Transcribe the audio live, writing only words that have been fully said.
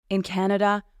In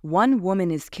Canada, one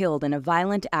woman is killed in a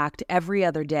violent act every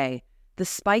other day. The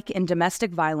spike in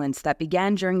domestic violence that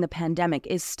began during the pandemic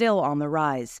is still on the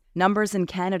rise. Numbers in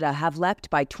Canada have leapt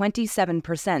by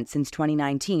 27% since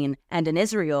 2019, and in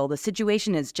Israel, the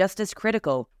situation is just as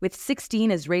critical, with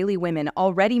 16 Israeli women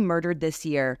already murdered this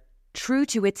year. True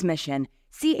to its mission,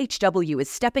 CHW is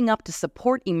stepping up to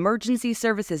support emergency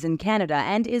services in Canada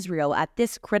and Israel at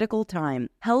this critical time.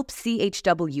 Help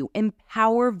CHW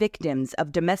empower victims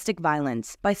of domestic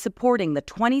violence by supporting the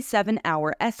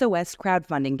 27-hour SOS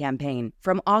crowdfunding campaign.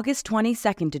 From August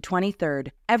 22nd to 23rd,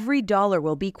 every dollar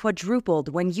will be quadrupled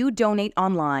when you donate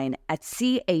online at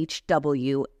chwsos.ca.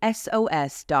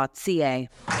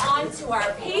 On to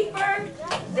our paper,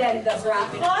 then the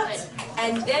brachot,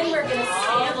 and then we're going to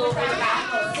stand with our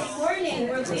brachot. Good morning.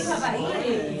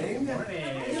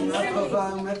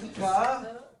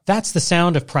 That's the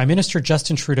sound of Prime Minister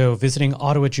Justin Trudeau visiting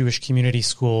Ottawa Jewish Community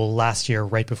School last year,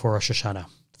 right before Rosh Hashanah.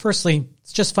 Firstly,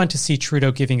 it's just fun to see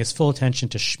Trudeau giving his full attention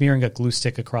to smearing a glue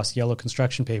stick across yellow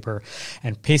construction paper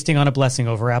and pasting on a blessing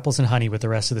over apples and honey with the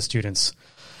rest of the students.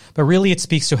 But really, it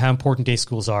speaks to how important day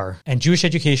schools are, and Jewish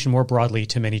education more broadly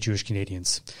to many Jewish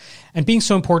Canadians. And being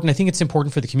so important, I think it's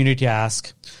important for the community to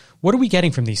ask, what are we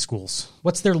getting from these schools?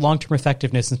 What's their long-term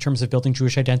effectiveness in terms of building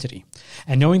Jewish identity?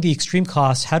 And knowing the extreme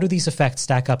costs, how do these effects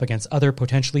stack up against other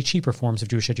potentially cheaper forms of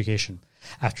Jewish education?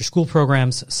 After-school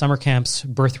programs, summer camps,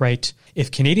 birthright. If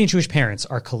Canadian Jewish parents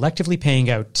are collectively paying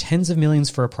out tens of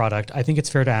millions for a product, I think it's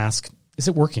fair to ask, is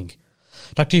it working?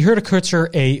 Dr. Yehuda Kurtzer,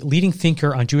 a leading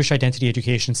thinker on Jewish identity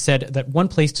education, said that one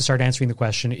place to start answering the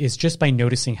question is just by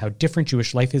noticing how different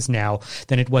Jewish life is now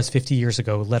than it was 50 years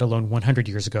ago, let alone 100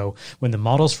 years ago, when the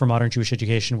models for modern Jewish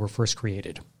education were first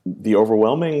created. The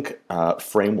overwhelming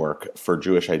framework for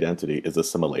Jewish identity is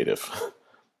assimilative.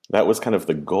 That was kind of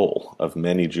the goal of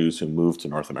many Jews who moved to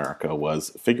North America, was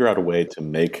figure out a way to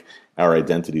make our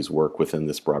identities work within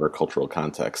this broader cultural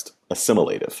context,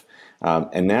 assimilative.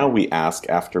 And now we ask,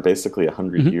 after basically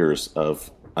 100 years of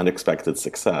unexpected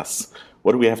success,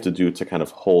 what do we have to do to kind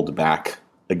of hold back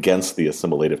against the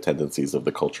assimilative tendencies of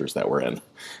the cultures that we're in?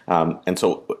 And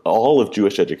so all of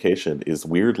Jewish education is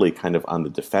weirdly kind of on the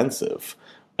defensive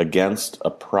against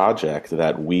a project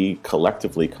that we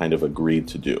collectively kind of agreed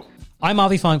to do. I'm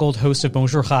Avi Feingold, host of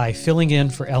Bonjour Chai, filling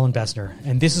in for Ellen Bessner,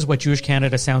 and this is what Jewish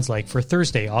Canada sounds like for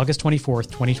Thursday, August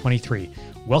 24th, 2023.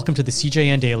 Welcome to the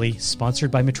CJN Daily, sponsored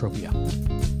by Metropia.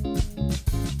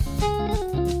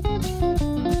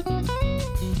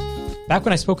 Back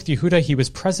when I spoke with Yehuda, he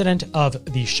was president of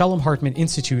the Shalom Hartman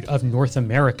Institute of North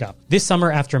America. This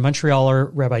summer, after Montrealer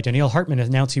Rabbi Daniel Hartman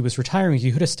announced he was retiring,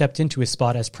 Yehuda stepped into his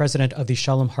spot as president of the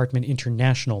Shalom Hartman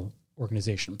International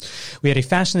organization. We had a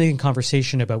fascinating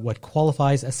conversation about what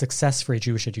qualifies as success for a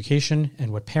Jewish education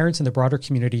and what parents in the broader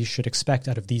community should expect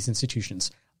out of these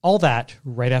institutions. All that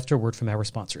right after a word from our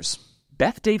sponsors.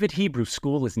 Beth David Hebrew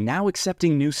School is now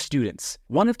accepting new students.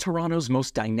 One of Toronto's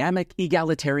most dynamic,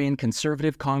 egalitarian,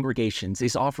 conservative congregations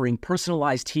is offering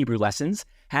personalized Hebrew lessons,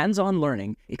 hands-on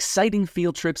learning, exciting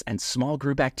field trips, and small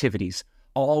group activities,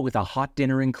 all with a hot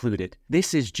dinner included.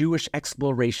 This is Jewish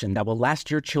exploration that will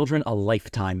last your children a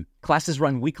lifetime. Classes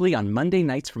run weekly on Monday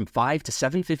nights from 5 to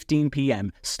 7:15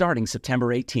 p.m. starting September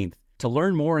 18th. To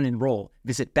learn more and enroll,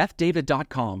 visit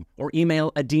bethdavid.com or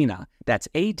email Adina, that's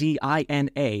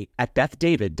ADINA, at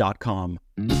bethdavid.com.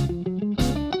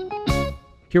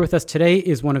 Here with us today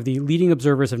is one of the leading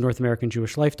observers of North American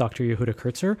Jewish life, Dr. Yehuda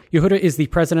Kurtzer. Yehuda is the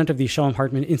president of the Shalom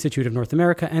Hartman Institute of North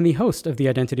America and the host of the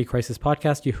Identity Crisis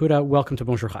podcast. Yehuda, welcome to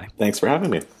Bonjour Chai. Thanks for having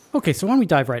me. Okay, so why don't we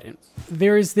dive right in?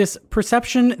 There is this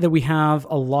perception that we have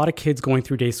a lot of kids going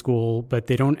through day school, but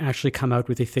they don't actually come out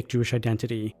with a thick Jewish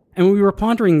identity. And when we were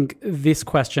pondering this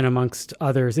question amongst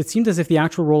others, it seemed as if the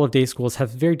actual role of day schools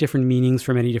have very different meanings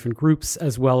for many different groups,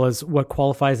 as well as what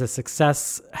qualifies as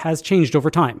success has changed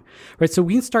over time, right? So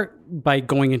we can start by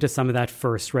going into some of that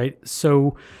first, right?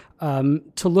 So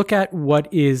to look at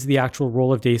what is the actual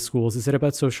role of day schools, is it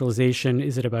about socialization?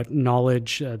 Is it about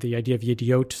knowledge, the idea of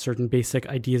yediot, certain basic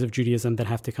ideas of Judaism that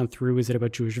have to come through? Is it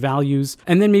about Jewish values?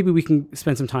 And then maybe we can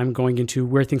spend some time going into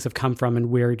where things have come from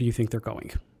and where do you think they're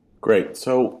going? Great.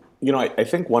 So, I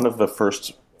think one of the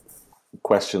first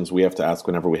questions we have to ask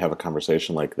whenever we have a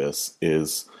conversation like this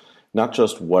is not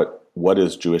just what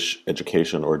is Jewish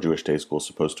education or Jewish day school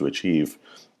supposed to achieve,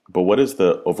 but what is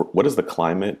the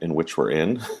climate in which we're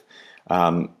in,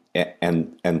 and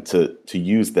to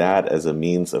use that as a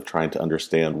means of trying to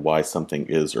understand why something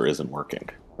is or isn't working.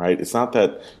 Right? It's not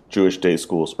that Jewish day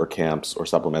schools or camps or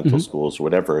supplemental schools or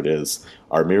whatever it is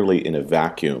are merely in a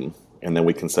vacuum and then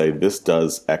we can say this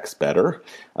does X better.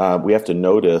 We have to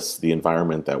notice the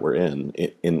environment that we're in.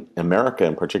 In America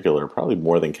in particular, probably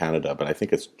more than Canada, but I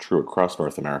think it's true across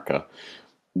North America.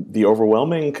 The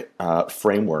overwhelming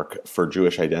framework for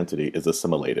Jewish identity is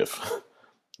assimilative.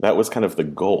 That was kind of the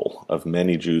goal of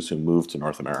many Jews who moved to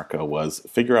North America, was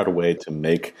figure out a way to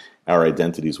make our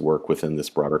identities work within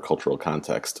this broader cultural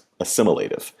context,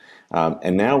 assimilative.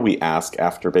 And now we ask,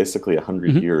 after basically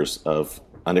 100 years of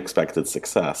unexpected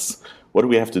success, what do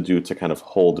we have to do to kind of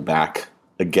hold back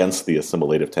against the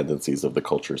assimilative tendencies of the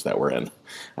cultures that we're in?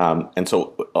 And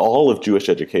so all of Jewish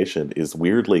education is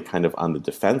weirdly kind of on the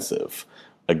defensive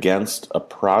against a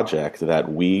project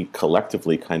that we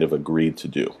collectively kind of agreed to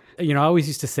do. I always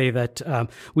used to say that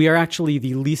we are actually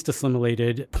the least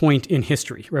assimilated point in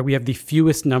history, right? We have the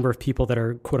fewest number of people that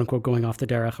are, quote unquote, going off the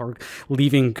derech or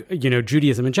leaving,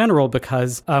 Judaism in general,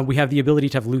 because we have the ability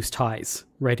to have loose ties,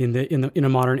 right, in a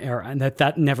modern era, and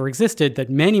that never existed.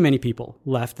 That many people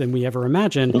left than we ever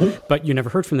imagined, but you never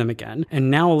heard from them again.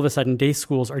 And now all of a sudden, day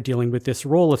schools are dealing with this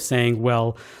role of saying,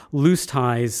 well, loose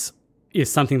ties is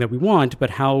something that we want, but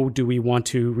how do we want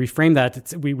to reframe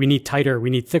that? We need tighter, we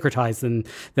need thicker ties than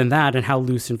that, and how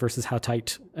loose and versus how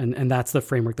tight. And that's the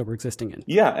framework that we're existing in.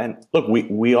 Yeah, and look,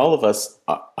 we all of us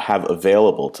have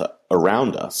available to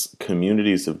around us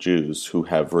communities of Jews who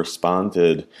have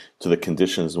responded to the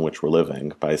conditions in which we're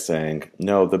living by saying,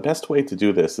 no, the best way to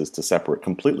do this is to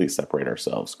completely separate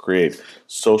ourselves, create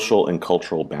social and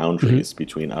cultural boundaries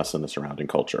between us and the surrounding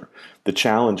culture. The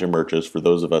challenge emerges for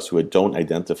those of us who don't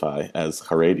identify as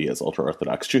Haredi, as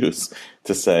ultra-Orthodox Jews,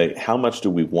 to say, how much do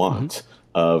we want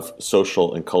of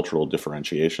social and cultural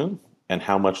differentiation, and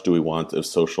how much do we want of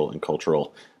social and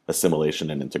cultural assimilation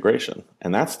and integration?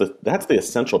 And that's the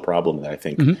essential problem that I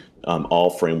think all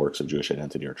frameworks of Jewish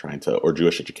identity are trying to, or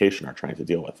Jewish education are trying to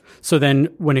deal with. So then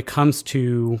when it comes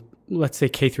to, let's say,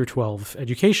 K through 12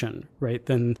 education, right,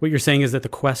 then what you're saying is that the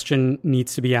question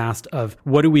needs to be asked of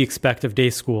what do we expect of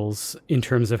day schools in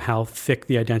terms of how thick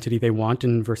the identity they want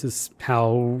and versus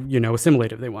how,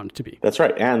 assimilative they want it to be. That's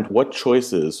right. And what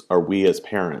choices are we as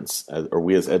parents, or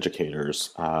we as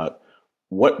educators,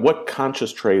 what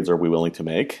conscious trades are we willing to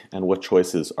make, and what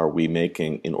choices are we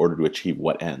making in order to achieve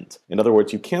what end? In other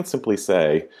words, you can't simply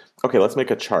say, okay, let's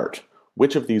make a chart.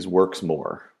 Which of these works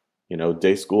more?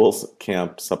 Day schools,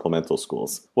 camp, supplemental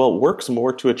schools. Well, works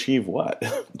more to achieve what?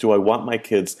 Do I want my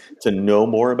kids to know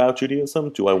more about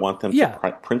Judaism? Do I want them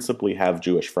to principally have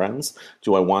Jewish friends?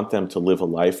 Do I want them to live a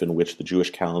life in which the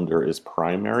Jewish calendar is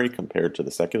primary compared to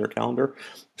the secular calendar?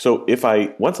 So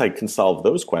once I can solve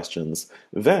those questions,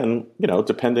 then,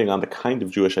 depending on the kind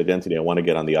of Jewish identity I want to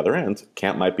get on the other end,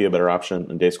 camp might be a better option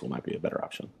and day school might be a better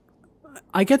option.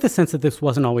 I get the sense that this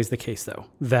wasn't always the case, though,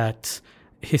 that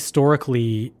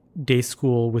historically day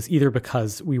school was either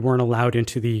because we weren't allowed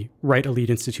into the right elite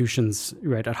institutions,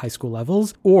 right, at high school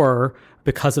levels, or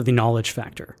because of the knowledge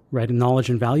factor, right, and knowledge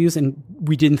and values. And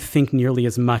we didn't think nearly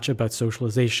as much about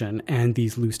socialization and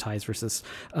these loose ties versus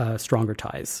stronger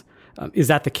ties. Is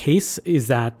that the case?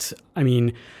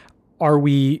 Are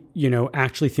we,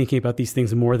 actually thinking about these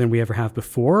things more than we ever have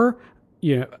before?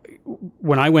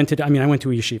 When I went to a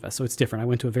yeshiva, so it's different. I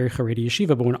went to a very Haredi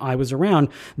yeshiva, but when I was around,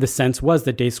 the sense was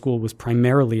that day school was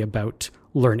primarily about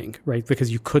learning, right?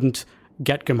 Because you couldn't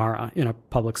get Gemara in a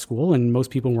public school, and most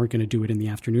people weren't going to do it in the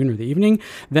afternoon or the evening.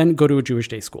 Then go to a Jewish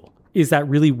day school. Is that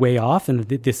really way off? And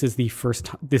this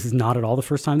is not at all the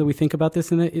first time that we think about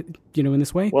this in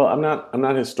this way? Well, I'm not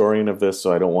a historian of this,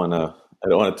 so I don't want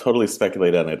to totally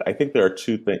speculate on it. I think there are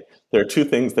two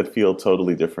things that feel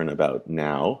totally different about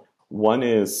now. One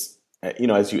is,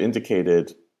 as you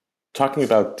indicated, talking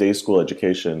about day school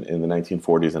education in the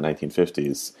 1940s and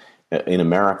 1950s in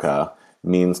America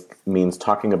means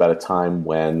talking about a time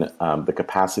when the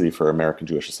capacity for American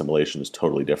Jewish assimilation is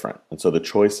totally different. And so the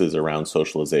choices around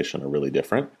socialization are really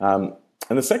different. And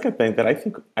the second thing that I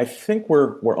think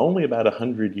we're only about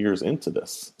 100 years into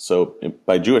this. So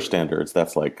by Jewish standards,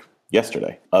 that's like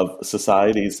yesterday, of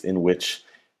societies in which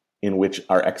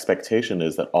our expectation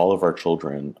is that all of our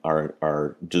children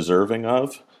are deserving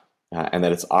of, and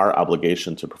that it's our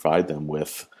obligation to provide them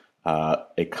with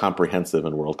a comprehensive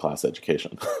and world-class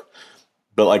education.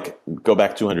 But go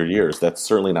back 200 years, that's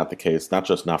certainly not the case, not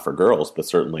for girls, but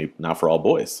certainly not for all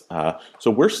boys.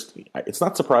 So it's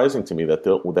not surprising to me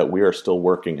that we are still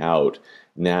working out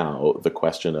now the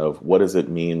question of what does it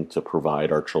mean to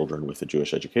provide our children with a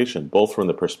Jewish education, both from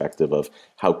the perspective of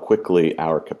how quickly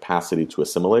our capacity to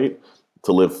assimilate,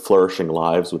 to live flourishing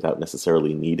lives without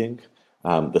necessarily needing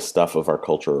the stuff of our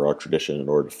culture or our tradition in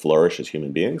order to flourish as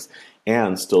human beings,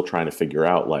 and still trying to figure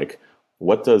out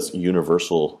what does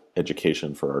universal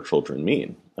education for our children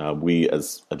mean? We,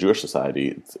 as a Jewish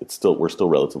society, we're still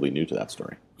relatively new to that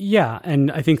story. Yeah,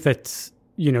 and I think that,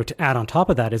 to add on top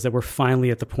of that is that we're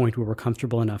finally at the point where we're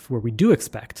comfortable enough where we do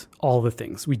expect all the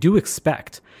things. We do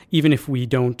expect, even if we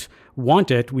don't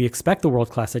want it, we expect the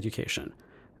world-class education,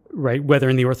 right? Whether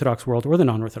in the Orthodox world or the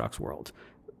non-Orthodox world,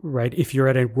 right? If you're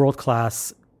at a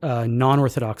world-class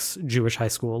non-Orthodox Jewish high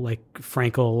school like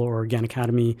Frankel or Gann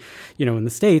Academy, in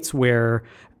the States, where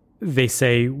they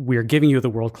say, we're giving you the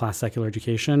world-class secular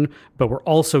education, but we're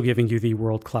also giving you the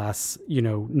world-class,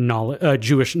 knowledge,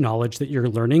 Jewish knowledge that you're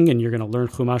learning, and you're going to learn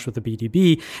Chumash with the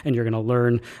BDB, and you're going to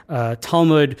learn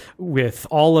Talmud with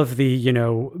all of the,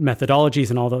 methodologies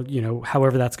and all the,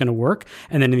 however that's going to work.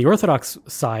 And then in the Orthodox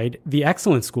side, the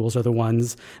excellent schools are the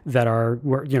ones that are,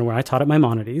 when I taught at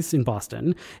Maimonides in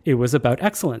Boston, it was about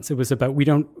excellence. It was about, we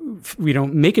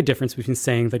don't make a difference between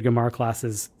saying that Gemara class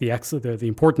is the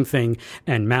important thing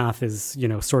and math is,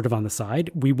 sort of on the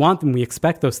side. We want them, we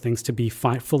expect those things to be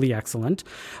fully excellent.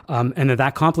 And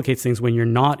that complicates things when you're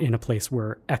not in a place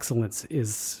where excellence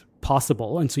is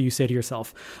possible. And so you say to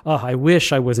yourself, I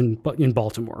wish I was in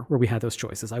Baltimore where we had those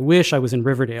choices. I wish I was in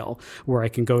Riverdale where I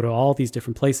can go to all these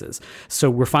different places. So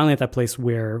we're finally at that place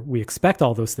where we expect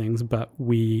all those things, but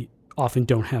we often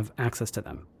don't have access to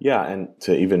them. Yeah, and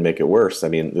to even make it worse,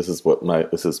 this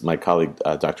is my colleague,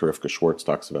 Dr. Rivka Schwartz,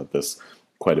 talks about this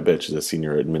quite a bit. She's a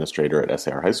senior administrator at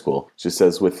SAR High School. She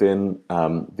says within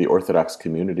the Orthodox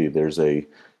community, there's a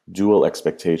dual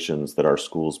expectations that our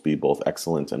schools be both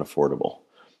excellent and affordable.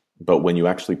 But when you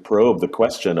actually probe the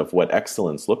question of what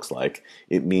excellence looks like,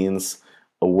 it means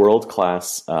a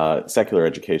world-class secular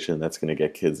education that's going to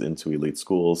get kids into elite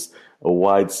schools, a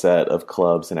wide set of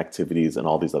clubs and activities and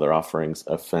all these other offerings,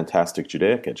 a fantastic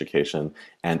Judaic education,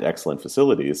 and excellent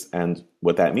facilities. And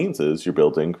what that means is you're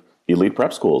building elite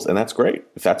prep schools, and that's great.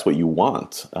 If that's what you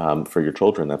want for your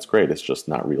children, that's great. It's just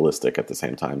not realistic at the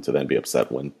same time to then be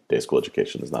upset when day school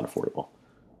education is not affordable.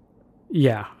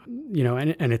 Yeah,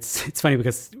 and it's funny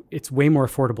because it's way more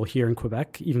affordable here in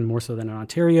Quebec, even more so than in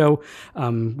Ontario.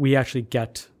 We actually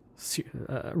get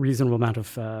a reasonable amount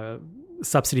of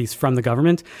subsidies from the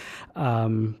government,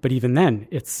 but even then,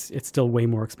 it's still way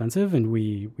more expensive. And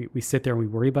we sit there and we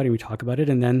worry about it, and we talk about it,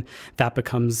 and then that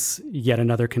becomes yet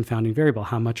another confounding variable.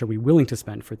 How much are we willing to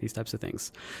spend for these types of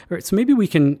things? All right, so maybe we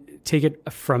can take it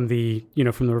from the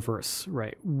reverse,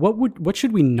 right? What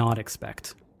should we not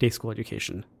expect day school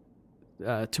education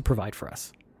to provide for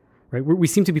us, right? We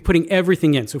seem to be putting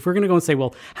everything in. So if we're going to go and say,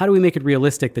 well, how do we make it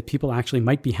realistic that people actually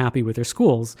might be happy with their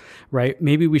schools, right?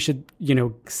 Maybe we should,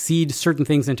 seed certain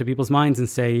things into people's minds and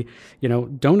say,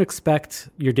 don't expect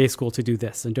your day school to do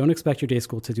this and don't expect your day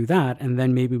school to do that. And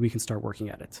then maybe we can start working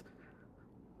at it.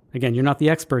 Again, you're not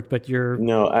the expert, but you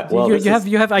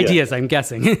have ideas, yeah. I'm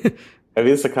guessing.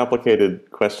 It's a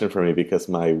complicated question for me because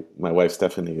my wife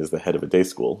Stephanie is the head of a day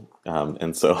school,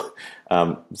 and so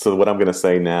what I'm going to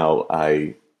say now,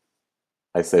 I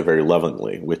say very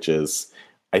lovingly, which is,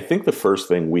 I think the first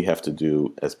thing we have to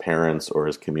do as parents or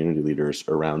as community leaders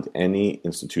around any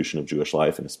institution of Jewish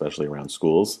life, and especially around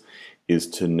schools, is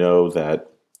to know that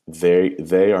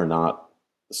they are not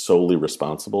solely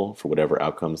responsible for whatever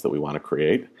outcomes that we want to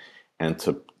create, and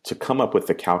to come up with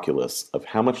the calculus of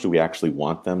how much do we actually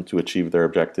want them to achieve their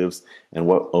objectives, and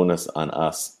what onus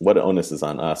is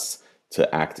on us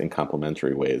to act in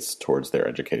complementary ways towards their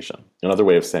education. Another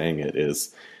way of saying it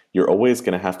is, you're always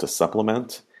going to have to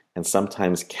supplement and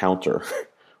sometimes counter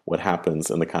what happens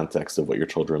in the context of what your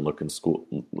children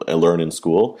learn in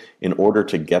school in order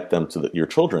to get them your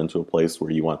children to a place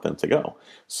where you want them to go.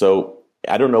 So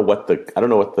I don't know what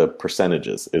the percentage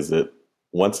is. Is it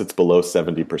once it's below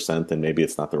 70%, then maybe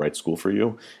it's not the right school for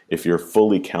you. If you're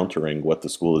fully countering what the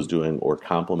school is doing or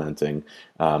complementing,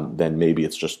 then maybe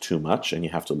it's just too much and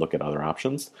you have to look at other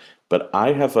options. But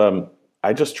I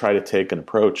just try to take an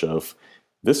approach of,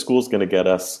 this school is going to get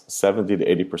us 70 to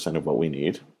 80% of what we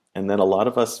need. And then a lot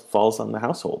of us falls on the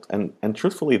household. And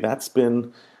truthfully, that's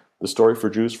been the story for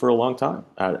Jews for a long time.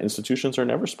 Institutions are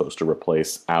never supposed to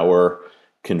replace our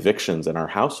convictions and our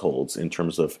households in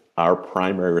terms of our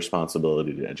primary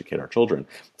responsibility to educate our children.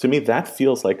 To me, that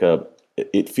feels like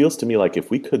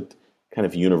if we could kind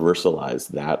of universalize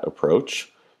that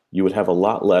approach, you would have a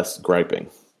lot less griping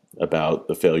about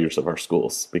the failures of our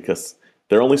schools, because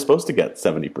they're only supposed to get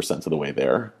 70% of the way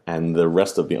there, and the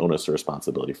rest of the onus or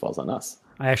responsibility falls on us.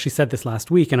 I actually said this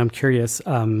last week, and I'm curious,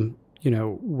 where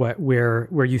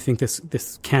you think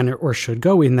this can or should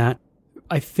go, in that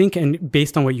I think, and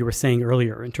based on what you were saying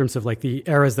earlier, in terms of like the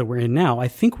eras that we're in now, I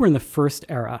think we're in the first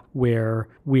era where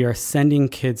we are sending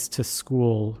kids to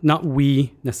school, not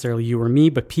we necessarily, you or me,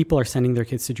 but people are sending their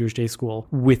kids to Jewish day school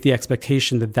with the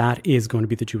expectation that that is going to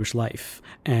be the Jewish life,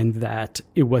 and that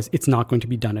it's not going to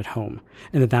be done at home.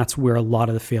 And that's where a lot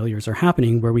of the failures are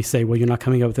happening, where we say, well, you're not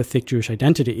coming out with a thick Jewish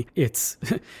identity. It's,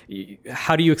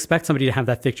 how do you expect somebody to have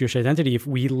that thick Jewish identity if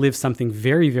we live something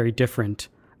very, very different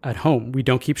at home? We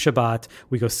don't keep Shabbat.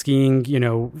 We go skiing,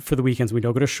 for the weekends. We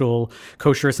don't go to shul.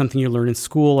 Kosher is something you learn in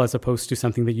school as opposed to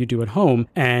something that you do at home.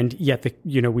 And yet,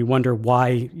 we wonder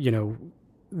why,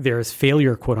 there's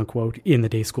failure, quote unquote, in the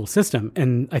day school system.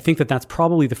 And I think that that's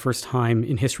probably the first time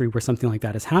in history where something like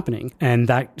that is happening. And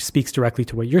that speaks directly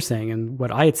to what you're saying. And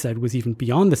what I had said was even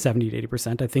beyond the 70 to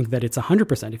 80%. I think that it's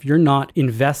 100%. If you're not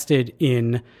invested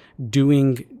in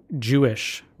doing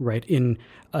Jewish, right, in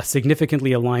a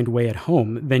significantly aligned way at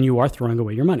home, then you are throwing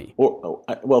away your money.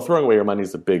 Well, throwing away your money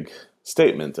is a big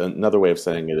statement. Another way of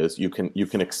saying it is you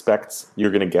can expect you're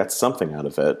going to get something out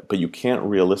of it, but you can't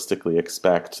realistically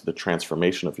expect the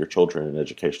transformation of your children in an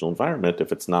educational environment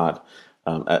if it's not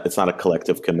a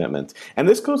collective commitment. And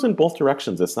this goes in both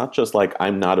directions. It's not just like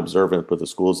I'm not observant, but the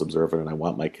school is observant, and I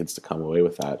want my kids to come away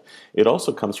with that. It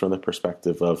also comes from the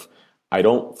perspective of, I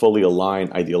don't fully align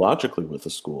ideologically with the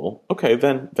school. Okay,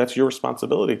 then that's your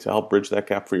responsibility to help bridge that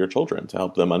gap for your children, to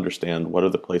help them understand what are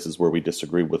the places where we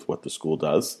disagree with what the school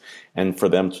does, and for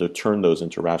them to turn those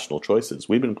into rational choices.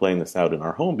 We've been playing this out in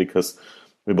our home because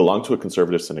we belong to a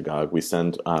conservative synagogue. We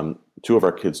send two of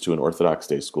our kids to an Orthodox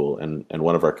day school, and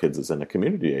one of our kids is in a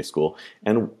community day school,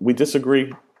 and we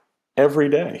disagree every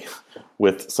day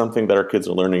with something that our kids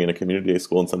are learning in a community day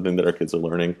school and something that our kids are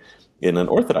learning in an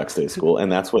Orthodox day school,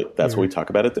 and that's what we talk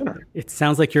about at dinner. It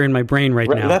sounds like you're in my brain right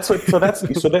now. That's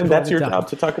your job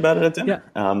to talk about it at dinner,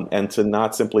 and to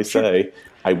not simply say,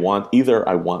 I want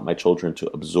my children to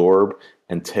absorb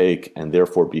and take and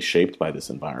therefore be shaped by this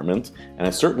environment, and I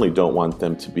certainly don't want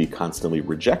them to be constantly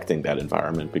rejecting that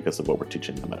environment because of what we're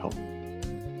teaching them at home.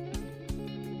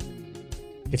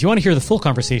 If you want to hear the full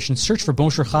conversation, search for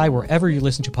Bonjour Chai wherever you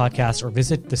listen to podcasts or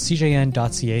visit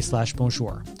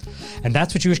thecjn.ca/bonjour. And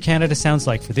that's what Jewish Canada sounds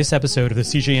like for this episode of the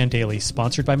CJN Daily,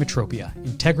 sponsored by Metropia.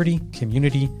 Integrity,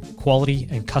 community, quality,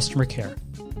 and customer care.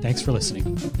 Thanks for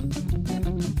listening.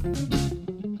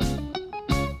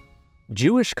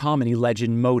 Jewish comedy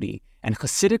legend Modi and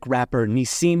Hasidic rapper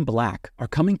Nissim Black are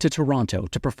coming to Toronto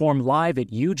to perform live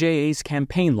at UJA's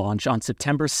campaign launch on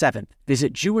September 7th.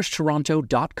 Visit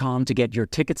jewishtoronto.com to get your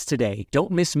tickets today.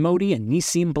 Don't miss Modi and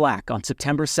Nissim Black on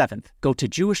September 7th. Go to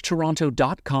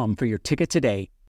jewishtoronto.com for your ticket today.